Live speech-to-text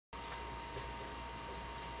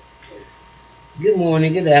Good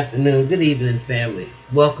morning, good afternoon, good evening, family.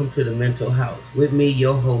 Welcome to the Mental House with me,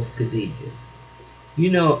 your host, Khadija.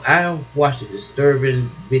 I watched a disturbing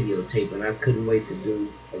videotape and I couldn't wait to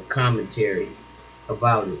do a commentary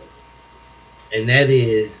about it. And that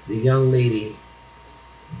is the young lady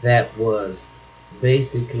that was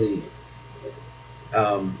basically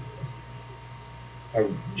um,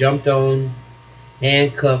 jumped on,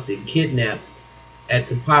 handcuffed, and kidnapped at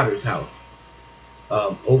the Potter's house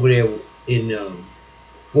over there in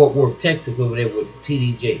Fort Worth, Texas, over there with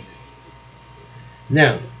TD Jakes.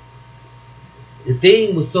 Now, the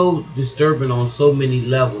thing was so disturbing on so many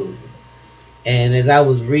levels. And as I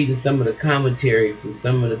was reading some of the commentary from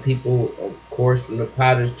some of the people, of course, from the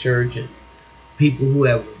Potter's Church and people who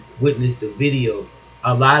have witnessed the video,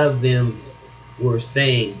 a lot of them were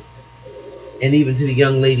saying, and even to the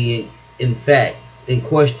young lady in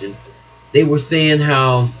question, they were saying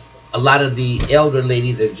how a lot of the elder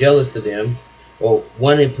ladies are jealous of them, or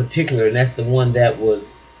one in particular, and that's the one that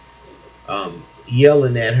was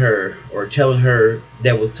yelling at her or telling her,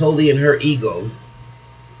 that was totally in her ego,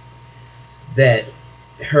 that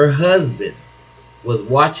her husband was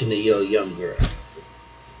watching the young girl.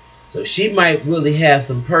 So she might really have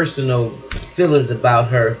some personal feelings about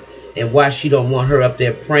her and why she don't want her up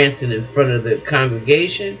there prancing in front of the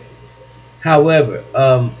congregation. However,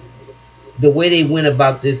 the way they went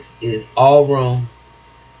about this is all wrong.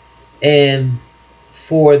 And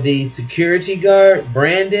for the security guard,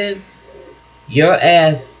 Brandon, your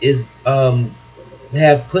ass is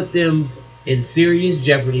have put them in serious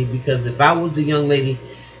jeopardy, because if I was the young lady,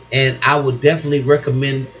 and I would definitely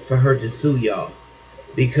recommend for her to sue y'all,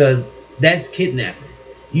 because that's kidnapping.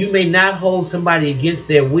 You may not hold somebody against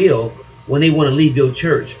their will when they want to leave your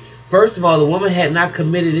church. First of all, the woman had not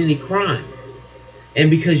committed any crimes, and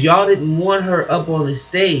because y'all didn't want her up on the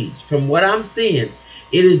stage, from what I'm seeing,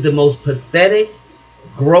 it is the most pathetic,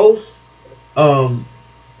 gross,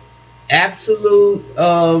 absolute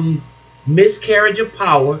miscarriage of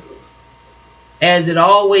power, as it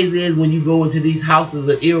always is when you go into these houses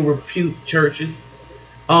of ill repute churches.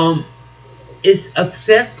 It's a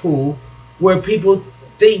cesspool where people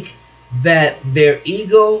think that their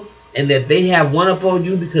ego and that they have one up on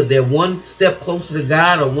you because they're one step closer to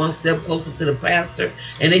God or one step closer to the pastor,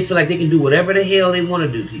 and they feel like they can do whatever the hell they want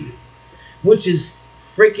to do to you, which is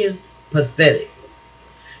freaking pathetic.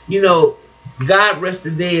 God rest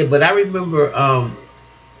the dead, but I remember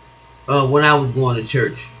when I was going to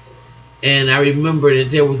church, and I remember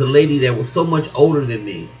that there was a lady that was so much older than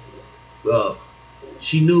me.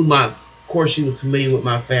 She knew of course she was familiar with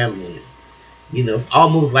my family. It's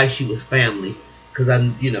almost like she was family, because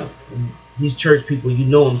these church people, you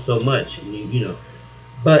know them so much, and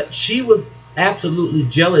but she was absolutely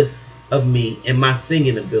jealous of me and my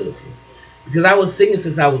singing ability, because I was singing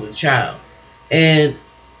since I was a child, and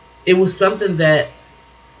it was something that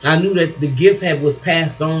I knew that the gift was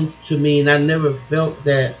passed on to me, and I never felt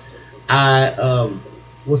that I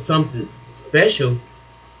was something special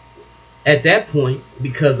at that point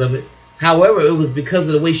because of it. However, it was because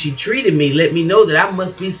of the way she treated me, let me know that I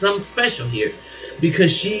must be something special here,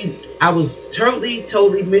 because I was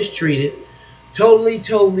totally mistreated, totally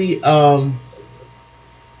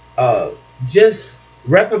just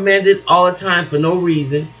reprimanded all the time for no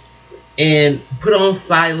reason, and put on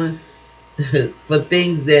silence for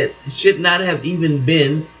things that should not have even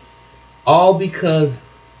been, all because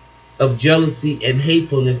of jealousy and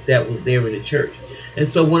hatefulness that was there in the church. And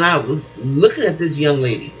so when I was looking at this young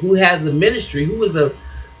lady who has a ministry, who is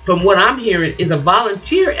from what I'm hearing, is a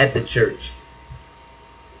volunteer at the church,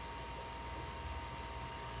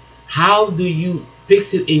 how do you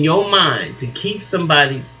fix it in your mind to keep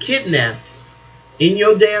somebody kidnapped in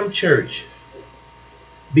your damn church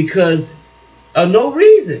because of no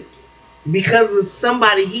reason? Because of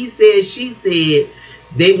somebody, he said, she said,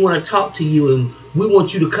 they want to talk to you, and we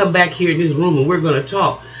want you to come back here in this room and we're going to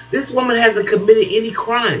talk. This woman hasn't committed any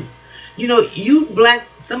crimes. You black,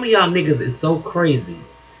 some of y'all niggas is so crazy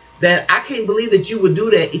that I can't believe that you would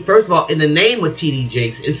do that, first of all, in the name of TD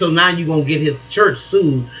Jakes. And so now you're going to get his church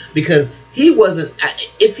sued, because he wasn't,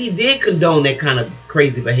 if he did condone that kind of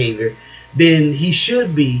crazy behavior, then he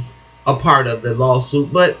should be a part of the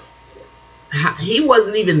lawsuit. But he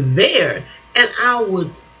wasn't even there. And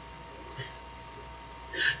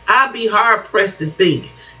I'd be hard pressed to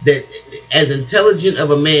think that, as intelligent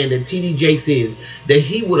of a man that TD Jakes is, that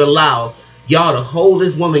he would allow y'all to hold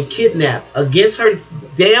this woman kidnapped against her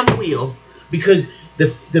damn will, because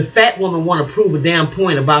the fat woman want to prove a damn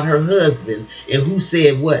point about her husband and who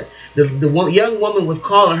said what. The young woman was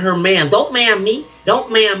calling her man. Don't man me.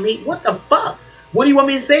 Don't man me. What the fuck? What do you want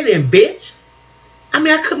me to say then, bitch? I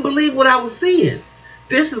mean, I couldn't believe what I was seeing.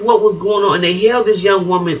 This is what was going on. And they held this young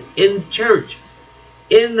woman in church,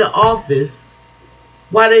 in the office,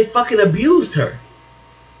 while they fucking abused her.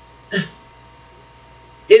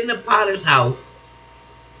 In the Potter's house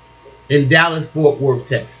in Dallas, Fort Worth,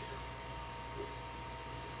 Texas.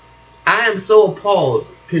 I am so appalled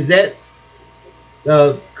because that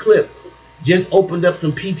clip just opened up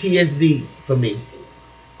some PTSD for me.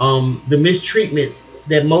 The mistreatment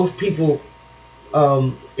that most people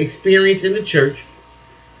experience in the church,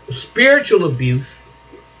 spiritual abuse.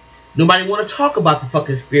 Nobody want to talk about the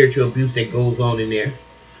fucking spiritual abuse that goes on in there,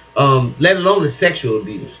 let alone the sexual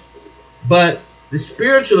abuse. But the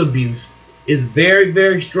spiritual abuse is very,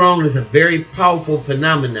 very strong. It's a very powerful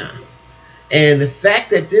phenomenon. And the fact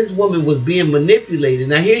that this woman was being manipulated.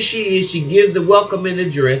 Now here she is. She gives the welcoming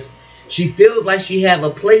address. She feels like she have a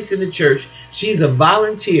place in the church. She's a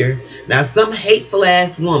volunteer. Now some hateful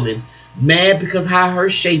ass woman, mad because how her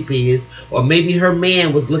shape is, or maybe her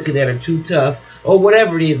man was looking at her too tough, or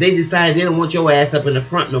whatever it is, they decided they don't want your ass up in the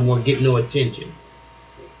front no more, get no attention.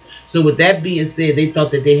 So with that being said, they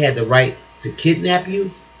thought that they had the right to kidnap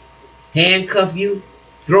you, handcuff you,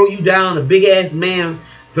 throw you down, a big ass man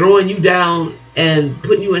throwing you down and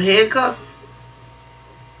putting you in handcuffs,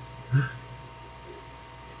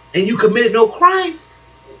 and you committed no crime.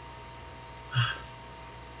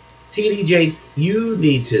 TD Jakes, you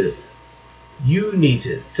need to,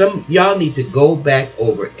 y'all need to go back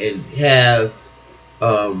over and have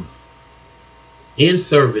in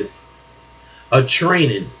service a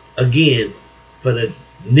training again for the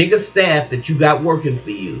nigga staff that you got working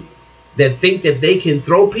for you, that think that they can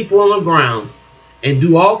throw people on the ground and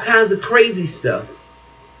do all kinds of crazy stuff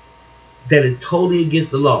that is totally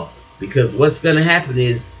against the law. Because what's going to happen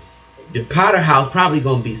is the Potter house probably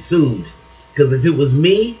going to be sued. Because if it was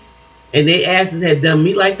me and they asses had done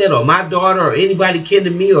me like that, or my daughter, or anybody kin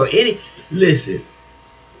to me, or any, listen,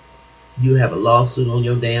 you have a lawsuit on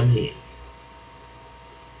your damn hands.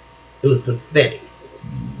 It was pathetic.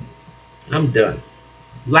 I'm done.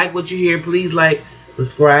 Like what you hear, please like,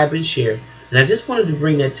 subscribe, and share. And I just wanted to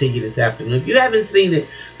bring that to you this afternoon. If you haven't seen it,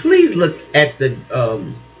 please look at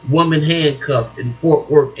the woman handcuffed in Fort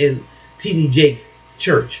Worth in TD Jakes'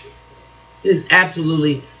 church. It is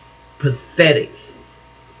absolutely pathetic.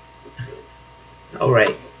 All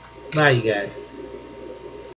right. Bye, you guys.